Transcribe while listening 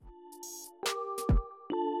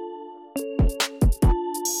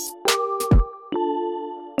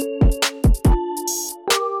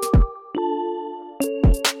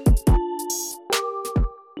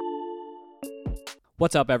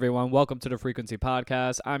What's up, everyone? Welcome to the Frequency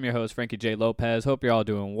Podcast. I'm your host, Frankie J. Lopez. Hope you're all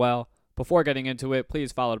doing well. Before getting into it,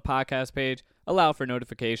 please follow the podcast page, allow for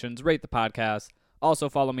notifications, rate the podcast. Also,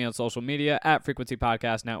 follow me on social media at Frequency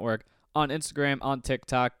Podcast Network, on Instagram, on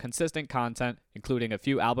TikTok, consistent content, including a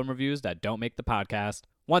few album reviews that don't make the podcast.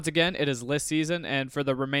 Once again, it is list season, and for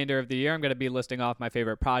the remainder of the year, I'm going to be listing off my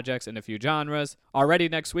favorite projects in a few genres. Already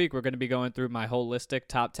next week, we're going to be going through my holistic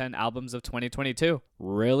top 10 albums of 2022.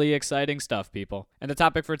 Really exciting stuff, people. And the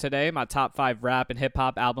topic for today, my top 5 rap and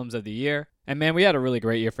hip-hop albums of the year. And man, we had a really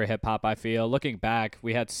great year for hip-hop, I feel. Looking back,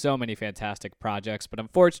 we had so many fantastic projects, but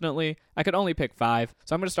unfortunately, I could only pick 5.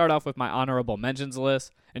 So I'm going to start off with my honorable mentions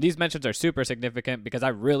list. And these mentions are super significant because I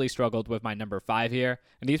really struggled with my number 5 here,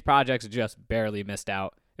 and these projects just barely missed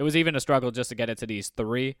out. It was even a struggle just to get into these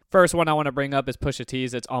 3. First one I want to bring up is Pusha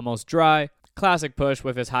T's It's Almost Dry. Classic Push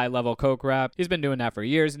with his high-level coke rap. He's been doing that for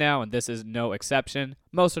years now, and this is no exception.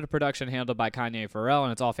 Most of the production handled by Kanye Pharrell,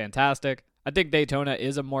 and it's all fantastic. I think Daytona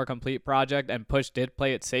is a more complete project, and Push did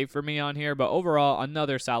play it safe for me on here, but overall,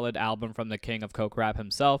 another solid album from the king of coke rap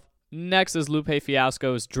himself. Next is Lupe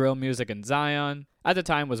Fiasco's Drill Music in Zion. At the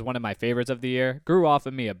time was one of my favorites of the year. Grew off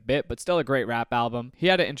of me a bit, but still a great rap album. He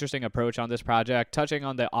had an interesting approach on this project, touching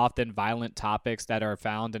on the often violent topics that are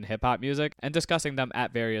found in hip-hop music and discussing them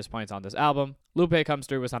at various points on this album. Lupe comes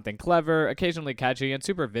through with something clever, occasionally catchy, and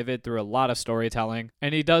super vivid through a lot of storytelling,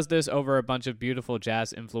 and he does this over a bunch of beautiful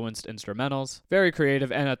jazz-influenced instrumentals. Very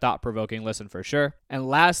creative and a thought-provoking listen for sure. And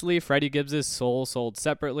lastly, Freddie Gibbs' Soul Sold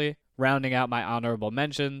Separately, rounding out my honorable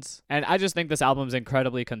mentions. And I just think this album's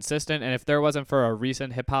incredibly consistent, and if there wasn't for a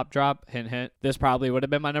recent hip-hop drop, hint hint, this probably would have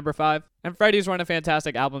been my number 5. And Freddie's run of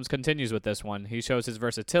fantastic albums continues with this one. He shows his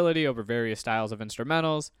versatility over various styles of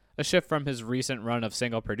instrumentals, a shift from his recent run of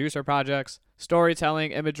single producer projects,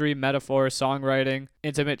 storytelling, imagery, metaphors, songwriting,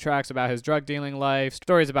 intimate tracks about his drug dealing life,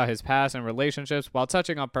 stories about his past and relationships, while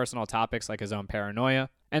touching on personal topics like his own paranoia.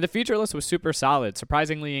 And the feature list was super solid,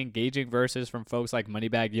 surprisingly engaging verses from folks like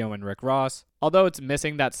Moneybagg Yo and Rick Ross. Although it's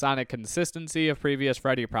missing that sonic consistency of previous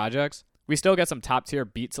Freddie projects, we still get some top-tier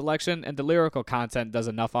beat selection, and the lyrical content does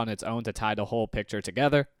enough on its own to tie the whole picture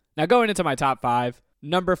together. Now going into my top 5,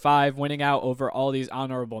 number 5, winning out over all these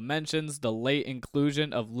honorable mentions, the late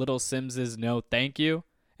inclusion of Little Simz' No Thank You.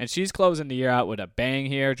 And she's closing the year out with a bang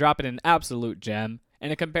here, dropping an absolute gem.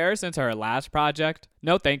 And in comparison to her last project,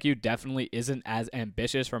 No Thank You definitely isn't as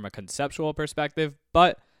ambitious from a conceptual perspective,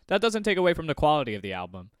 but that doesn't take away from the quality of the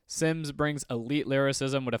album. Simz brings elite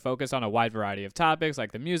lyricism with a focus on a wide variety of topics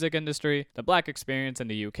like the music industry, the black experience in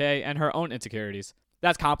the UK, and her own insecurities.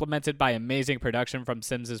 That's complemented by amazing production from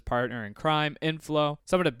Simz' partner in crime, Inflo,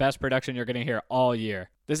 some of the best production you're going to hear all year.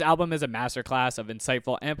 This album is a masterclass of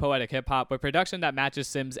insightful and poetic hip-hop with production that matches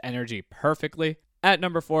Simz' energy perfectly. At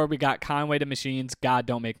number 4, we got Conway the Machine's God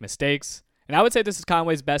Don't Make Mistakes. And I would say this is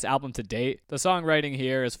Conway's best album to date. The songwriting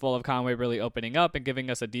here is full of Conway really opening up and giving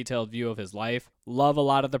us a detailed view of his life. Love a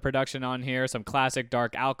lot of the production on here, some classic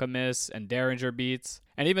Dark Alchemist and Derringer beats,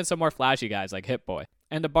 and even some more flashy guys like Hit Boy.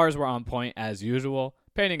 And the bars were on point as usual,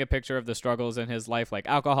 painting a picture of the struggles in his life like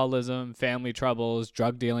alcoholism, family troubles,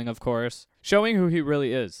 drug dealing of course, showing who he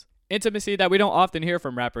really is. Intimacy that we don't often hear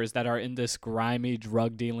from rappers that are in this grimy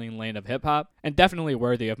drug dealing lane of hip hop, and definitely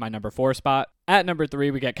worthy of my number 4 spot. At number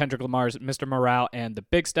 3, we get Kendrick Lamar's Mr. Morale and the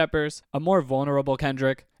Big Steppers, a more vulnerable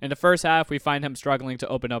Kendrick. In the first half, we find him struggling to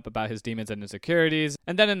open up about his demons and insecurities,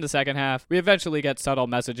 and then in the second half, we eventually get subtle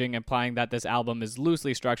messaging implying that this album is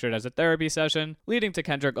loosely structured as a therapy session, leading to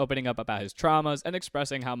Kendrick opening up about his traumas and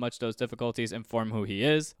expressing how much those difficulties inform who he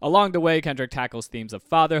is. Along the way, Kendrick tackles themes of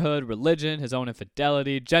fatherhood, religion, his own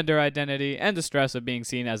infidelity, gender identity, and the stress of being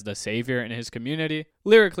seen as the savior in his community.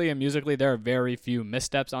 Lyrically and musically, there are very few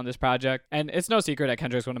missteps on this project, and it's no secret that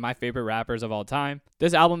Kendrick's one of my favorite rappers of all time.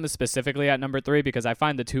 This album is specifically at number 3 because I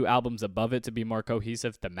find the 2 albums above it to be more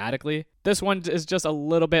cohesive thematically. This one is just a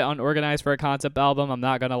little bit unorganized for a concept album, I'm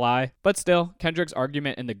not gonna lie. But still, Kendrick's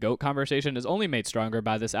argument in the GOAT conversation is only made stronger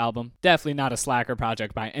by this album. Definitely not a slacker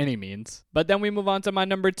project by any means. But then we move on to my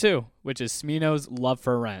number 2, which is Smino's Love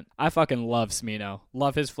for Rent. I fucking love Smino.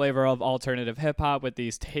 Love his flavor of alternative hip-hop with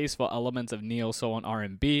these tasteful elements of neo soul and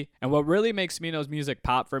R&B. And what really makes Smino's music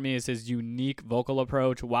pop for me is his unique vocal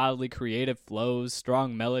approach, wildly creative flows,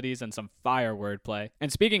 strong melodies, and some fire wordplay.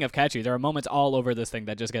 And speaking of catchy, there are moments all over this thing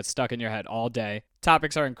that just get stuck in your head all day.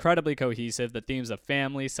 Topics are incredibly cohesive, the themes of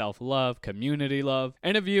family, self-love, community love,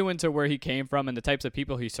 and a view into where he came from and the types of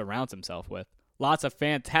people he surrounds himself with. Lots of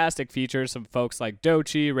fantastic features from folks like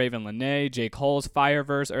Doechii, Raven Lenae, J. Cole's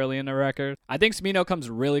Fireverse early in the record. I think Smino comes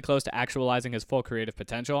really close to actualizing his full creative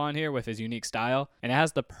potential on here with his unique style, and it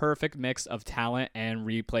has the perfect mix of talent and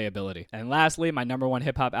replayability. And lastly, my number one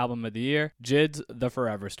hip-hop album of the year, JID's The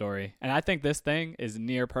Forever Story. And I think this thing is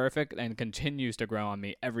near perfect and continues to grow on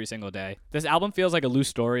me every single day. This album feels like a loose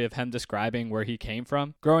story of him describing where he came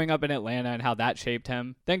from, growing up in Atlanta and how that shaped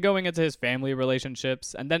him, then going into his family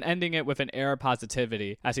relationships, and then ending it with an air of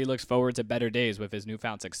positivity as he looks forward to better days with his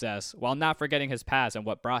newfound success, while not forgetting his past and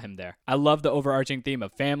what brought him there. I love the overarching theme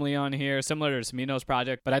of family on here, similar to Smino's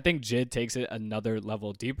project, but I think JID takes it another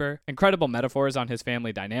level deeper. Incredible metaphors on his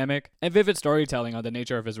family dynamic, and vivid storytelling on the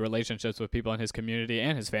nature of his relationships with people in his community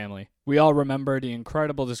and his family. We all remember the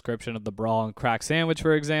incredible description of the brawl and crack sandwich,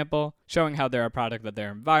 for example, showing how they're a product of their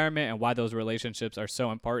environment and why those relationships are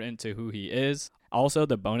so important to who he is. Also,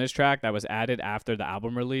 the bonus track that was added after the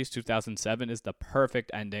album release, 2007, is the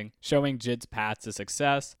perfect ending, showing JID's path to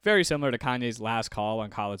success, very similar to Kanye's Last Call on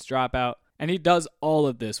College Dropout. And he does all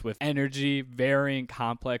of this with energy, varying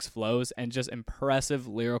complex flows, and just impressive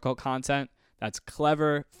lyrical content that's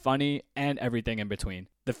clever, funny, and everything in between.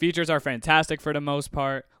 The features are fantastic for the most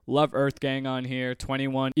part. Love Earth Gang on here,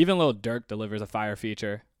 21, even Lil Durk delivers a fire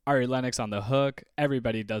feature. Ari Lennox on the hook.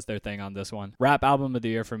 Everybody does their thing on this one. Rap album of the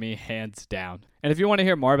year for me, hands down. And if you want to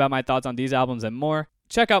hear more about my thoughts on these albums and more,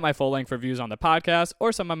 check out my full-length reviews on the podcast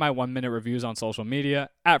or some of my 1-minute reviews on social media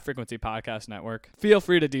at Frequency Podcast Network. Feel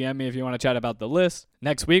free to DM me if you want to chat about the list.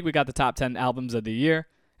 Next week, we got the top 10 albums of the year,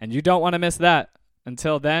 and you don't want to miss that.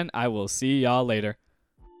 Until then, I will see y'all later.